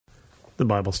The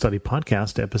Bible Study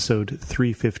Podcast, episode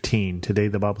 315. Today,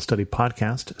 the Bible Study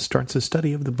Podcast starts a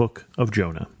study of the book of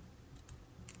Jonah.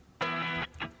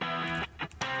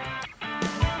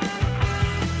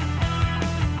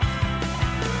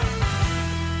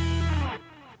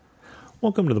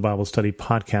 Welcome to the Bible Study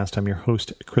Podcast. I'm your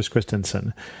host, Chris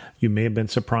Christensen. You may have been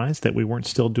surprised that we weren't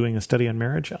still doing a study on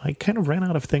marriage. I kind of ran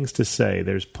out of things to say.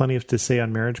 There's plenty to say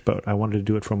on marriage, but I wanted to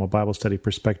do it from a Bible study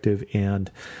perspective, and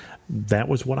that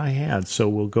was what I had. So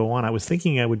we'll go on. I was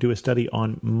thinking I would do a study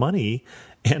on money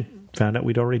and found out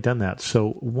we'd already done that.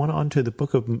 So on to the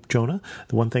book of Jonah.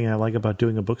 The one thing I like about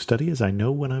doing a book study is I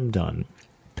know when I'm done.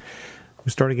 We're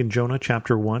starting in Jonah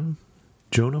chapter 1.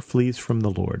 Jonah flees from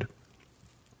the Lord.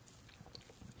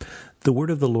 The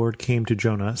word of the Lord came to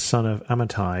Jonah, son of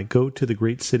Amittai, "Go to the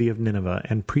great city of Nineveh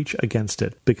and preach against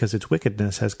it, because its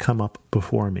wickedness has come up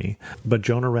before me." But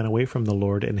Jonah ran away from the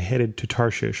Lord and headed to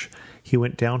Tarshish. He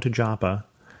went down to Joppa,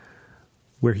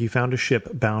 where he found a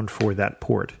ship bound for that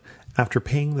port. After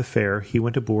paying the fare, he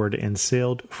went aboard and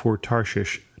sailed for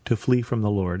Tarshish to flee from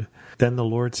the Lord. Then the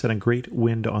Lord sent a great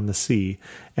wind on the sea,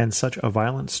 and such a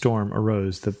violent storm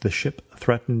arose that the ship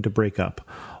threatened to break up.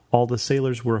 All the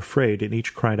sailors were afraid, and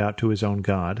each cried out to his own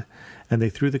God, and they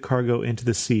threw the cargo into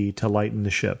the sea to lighten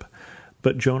the ship.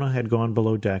 But Jonah had gone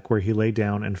below deck, where he lay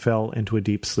down and fell into a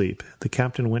deep sleep. The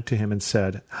captain went to him and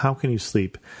said, "How can you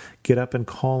sleep? Get up and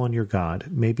call on your God.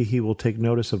 Maybe he will take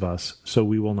notice of us, so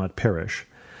we will not perish."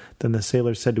 Then the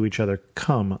sailors said to each other,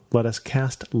 "Come, let us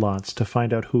cast lots to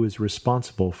find out who is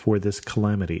responsible for this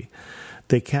calamity."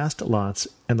 They cast lots,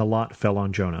 and the lot fell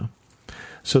on Jonah.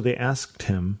 So they asked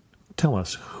him, "Tell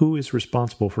us, who is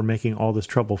responsible for making all this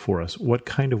trouble for us? What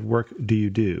kind of work do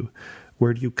you do?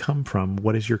 Where do you come from?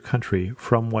 What is your country?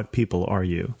 From what people are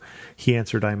you?" He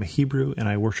answered, "I am a Hebrew, and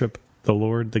I worship the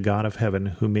Lord, the God of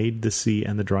heaven, who made the sea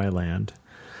and the dry land."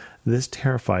 This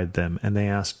terrified them, and they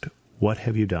asked, "What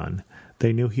have you done?"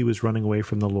 They knew he was running away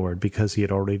from the Lord, because he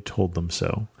had already told them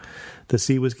so. The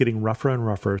sea was getting rougher and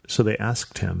rougher, so they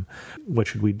asked him, "What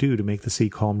should we do to make the sea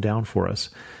calm down for us?"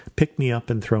 "Pick me up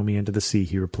and throw me into the sea,"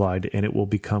 he replied, "and it will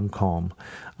become calm.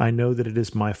 I know that it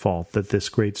is my fault that this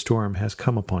great storm has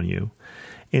come upon you."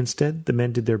 Instead, the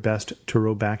men did their best to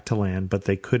row back to land, but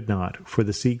they could not, for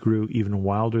the sea grew even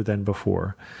wilder than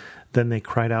before. Then they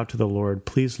cried out to the Lord,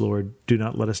 "Please, Lord, do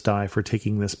not let us die for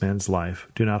taking this man's life.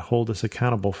 Do not hold us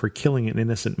accountable for killing an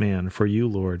innocent man, for you,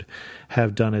 Lord,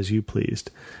 have done as you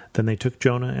pleased." Then they took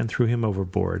Jonah and threw him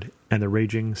overboard, and the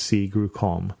raging sea grew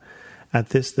calm. At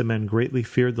this the men greatly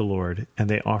feared the Lord, and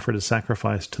they offered a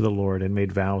sacrifice to the Lord and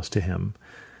made vows to him.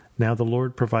 Now the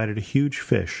Lord provided a huge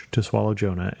fish to swallow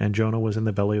Jonah, and Jonah was in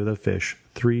the belly of the fish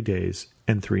 3 days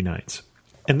and 3 nights.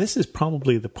 And this is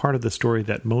probably the part of the story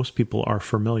that most people are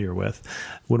familiar with.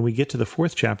 When we get to the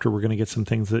 4th chapter, we're going to get some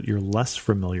things that you're less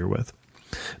familiar with.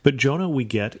 But Jonah, we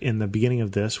get in the beginning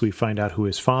of this, we find out who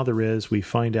his father is, we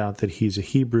find out that he's a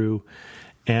Hebrew,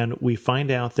 and we find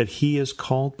out that he is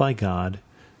called by God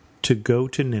to go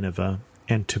to Nineveh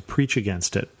and to preach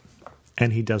against it,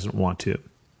 and he doesn't want to.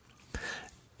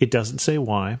 It doesn't say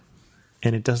why,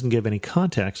 and it doesn't give any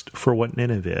context for what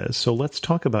Nineveh is. So let's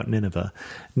talk about Nineveh.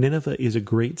 Nineveh is a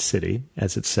great city,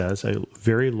 as it says, a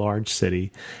very large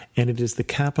city, and it is the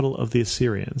capital of the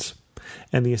Assyrians.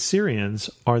 And the Assyrians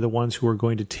are the ones who are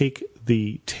going to take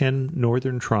the 10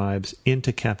 northern tribes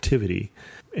into captivity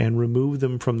and remove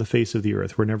them from the face of the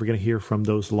earth. We're never going to hear from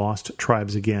those lost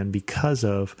tribes again because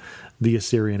of the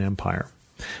Assyrian Empire.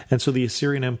 And so the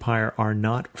Assyrian Empire are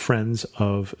not friends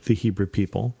of the Hebrew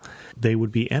people. They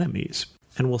would be enemies.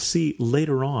 And we'll see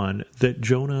later on that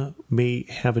Jonah may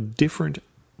have a different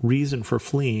reason for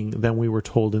fleeing than we were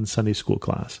told in Sunday school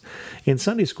class. In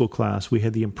Sunday school class, we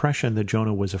had the impression that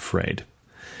Jonah was afraid.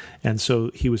 And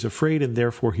so he was afraid, and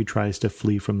therefore he tries to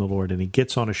flee from the Lord. And he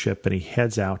gets on a ship and he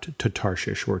heads out to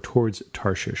Tarshish, or towards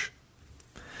Tarshish.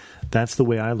 That's the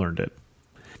way I learned it.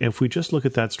 If we just look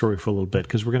at that story for a little bit,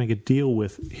 because we're going to deal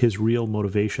with his real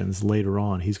motivations later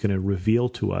on. He's going to reveal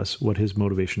to us what his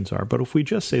motivations are. But if we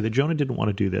just say that Jonah didn't want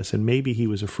to do this, and maybe he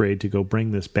was afraid to go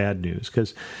bring this bad news,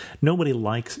 because nobody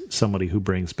likes somebody who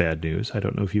brings bad news. I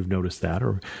don't know if you've noticed that,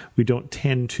 or we don't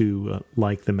tend to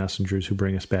like the messengers who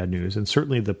bring us bad news. And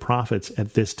certainly the prophets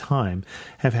at this time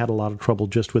have had a lot of trouble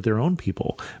just with their own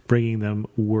people, bringing them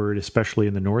word, especially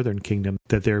in the northern kingdom,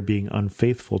 that they're being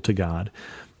unfaithful to God.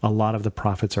 A lot of the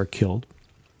prophets are killed.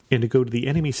 And to go to the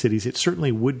enemy cities, it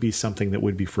certainly would be something that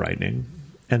would be frightening.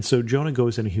 And so Jonah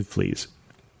goes and he flees.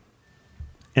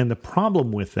 And the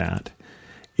problem with that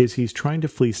is he's trying to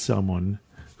flee someone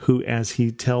who, as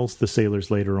he tells the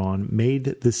sailors later on, made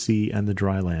the sea and the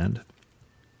dry land.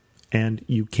 And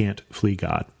you can't flee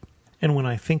God. And when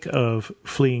I think of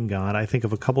fleeing God, I think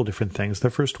of a couple different things. The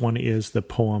first one is the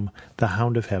poem, The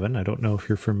Hound of Heaven. I don't know if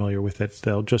you're familiar with it.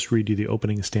 They'll just read you the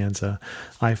opening stanza.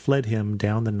 I fled him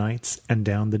down the nights and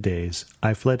down the days.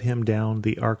 I fled him down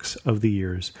the arcs of the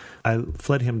years. I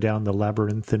fled him down the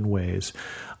labyrinthine ways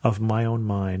of my own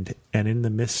mind, and in the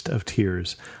mist of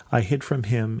tears I hid from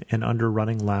him, and under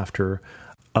running laughter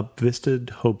up vistaed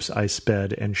hopes I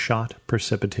sped, and shot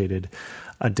precipitated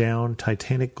adown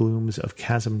titanic glooms of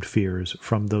chasmed fears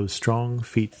from those strong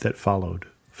feet that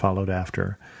followed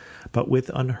after. But with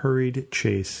unhurried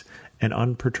chase and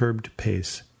unperturbed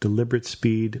pace, deliberate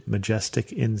speed,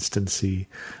 majestic instancy,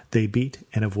 they beat,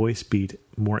 and a voice beat,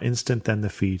 more instant than the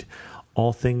feet,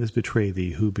 all things betray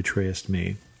thee, who betrayest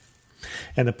me.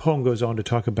 And the poem goes on to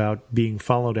talk about being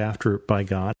followed after by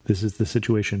God. This is the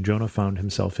situation Jonah found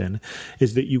himself in,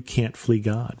 is that you can't flee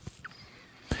God.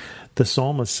 The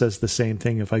psalmist says the same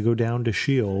thing. If I go down to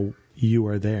Sheol, you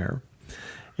are there.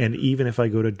 And even if I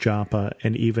go to Joppa,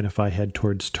 and even if I head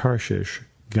towards Tarshish,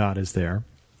 God is there.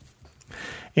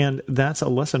 And that's a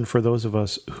lesson for those of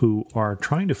us who are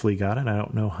trying to flee God, and I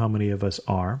don't know how many of us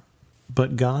are.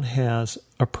 But God has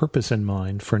a purpose in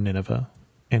mind for Nineveh,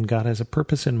 and God has a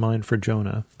purpose in mind for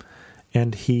Jonah,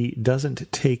 and he doesn't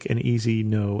take an easy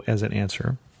no as an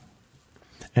answer.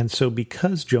 And so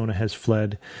because Jonah has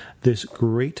fled, this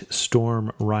great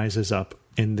storm rises up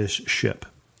in this ship.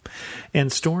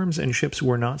 And storms and ships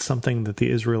were not something that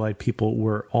the Israelite people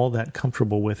were all that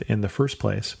comfortable with in the first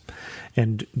place.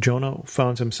 And Jonah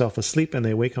finds himself asleep, and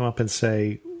they wake him up and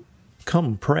say,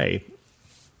 come, pray.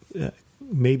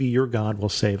 Maybe your God will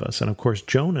save us. And of course,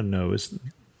 Jonah knows,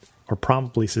 or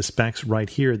probably suspects right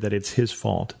here, that it's his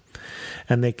fault.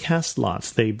 And they cast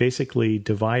lots. They basically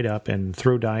divide up and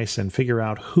throw dice and figure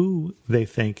out who they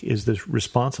think is this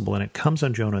responsible. And it comes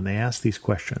on Jonah, and they ask these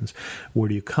questions. Where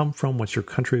do you come from? What's your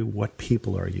country? What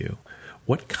people are you?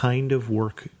 What kind of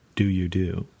work do you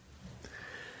do?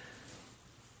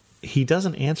 He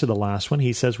doesn't answer the last one.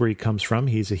 He says where he comes from.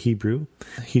 He's a Hebrew.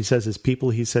 He says his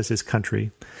people. He says his country.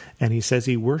 And he says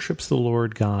he worships the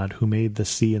Lord God who made the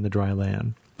sea and the dry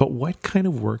land. But what kind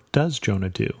of work does Jonah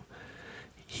do?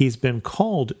 He's been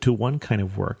called to one kind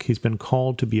of work. He's been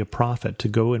called to be a prophet, to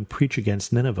go and preach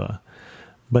against Nineveh.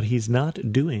 But he's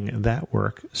not doing that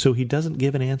work, so he doesn't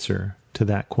give an answer to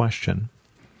that question.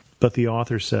 But the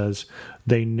author says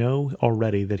they know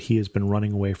already that he has been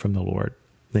running away from the Lord.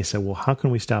 They say, well, how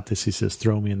can we stop this? He says,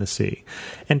 throw me in the sea.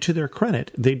 And to their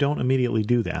credit, they don't immediately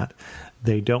do that.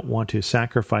 They don't want to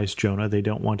sacrifice Jonah. They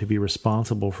don't want to be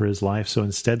responsible for his life. So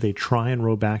instead, they try and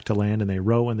row back to land, and they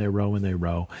row and they row and they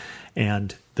row,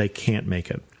 and they can't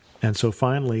make it. And so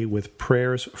finally, with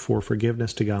prayers for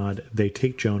forgiveness to God, they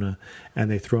take Jonah and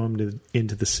they throw him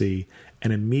into the sea,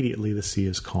 and immediately the sea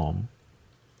is calm.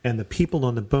 And the people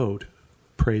on the boat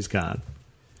praise God.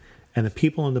 And the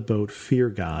people on the boat fear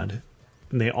God.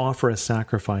 And they offer a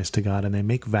sacrifice to God, and they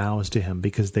make vows to him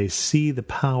because they see the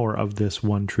power of this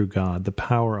one true God, the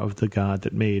power of the God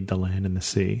that made the land and the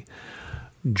sea.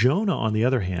 Jonah, on the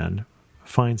other hand,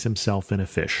 finds himself in a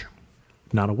fish.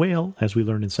 Not a whale, as we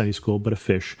learned in Sunday school, but a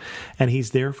fish. And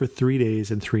he's there for 3 days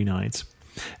and 3 nights.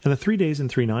 And the 3 days and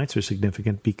 3 nights are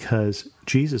significant because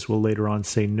Jesus will later on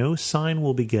say no sign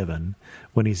will be given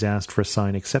when he's asked for a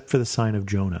sign except for the sign of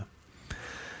Jonah.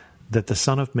 That the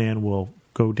Son of Man will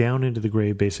go down into the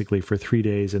grave basically for 3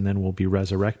 days and then will be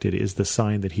resurrected is the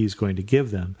sign that he's going to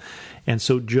give them. And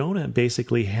so Jonah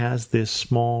basically has this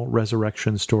small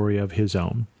resurrection story of his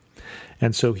own.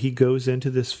 And so he goes into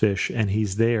this fish, and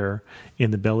he's there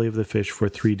in the belly of the fish for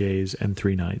 3 days and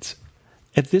 3 nights.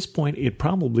 At this point, it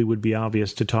probably would be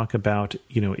obvious to talk about,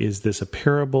 is this a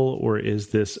parable, or is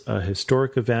this a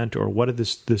historic event, or what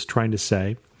is this trying to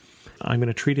say? I'm going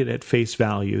to treat it at face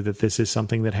value that this is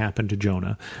something that happened to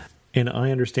Jonah. And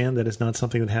I understand that it's not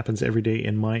something that happens every day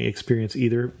in my experience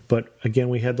either. But again,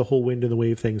 we had the whole wind and the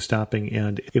wave thing stopping.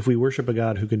 And if we worship a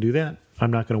God who can do that,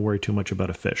 I'm not going to worry too much about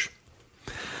a fish.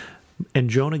 And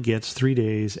Jonah gets 3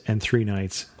 days and 3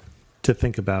 nights to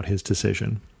think about his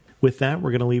decision. With that,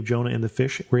 we're going to leave Jonah in the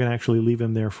fish. We're going to actually leave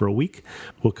him there for a week.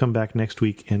 We'll come back next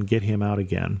week and get him out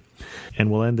again.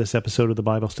 And we'll end this episode of the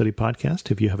Bible Study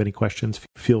Podcast. If you have any questions,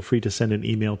 feel free to send an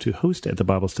email to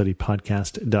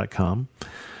host@thebiblestudypodcast.com.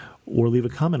 or leave a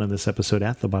comment on this episode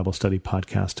at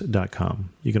thebiblestudypodcast.com.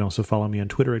 You can also follow me on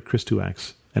Twitter at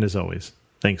Chris2X. And as always,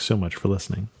 thanks so much for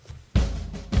listening.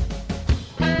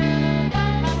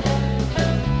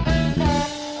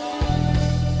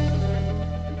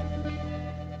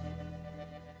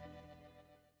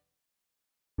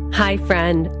 Hi,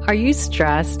 friend. Are you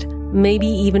stressed? Maybe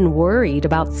even worried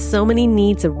about so many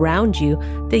needs around you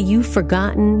that you've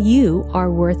forgotten you are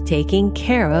worth taking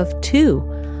care of too.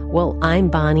 Well, I'm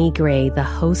Bonnie Gray, the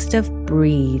host of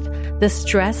Breathe, the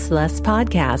Stress Less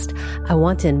podcast. I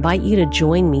want to invite you to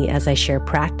join me as I share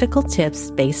practical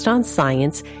tips based on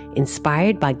science,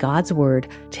 inspired by God's Word,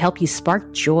 to help you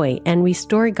spark joy and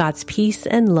restore God's peace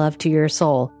and love to your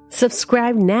soul.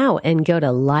 Subscribe now and go to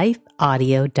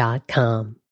lifeaudio.com.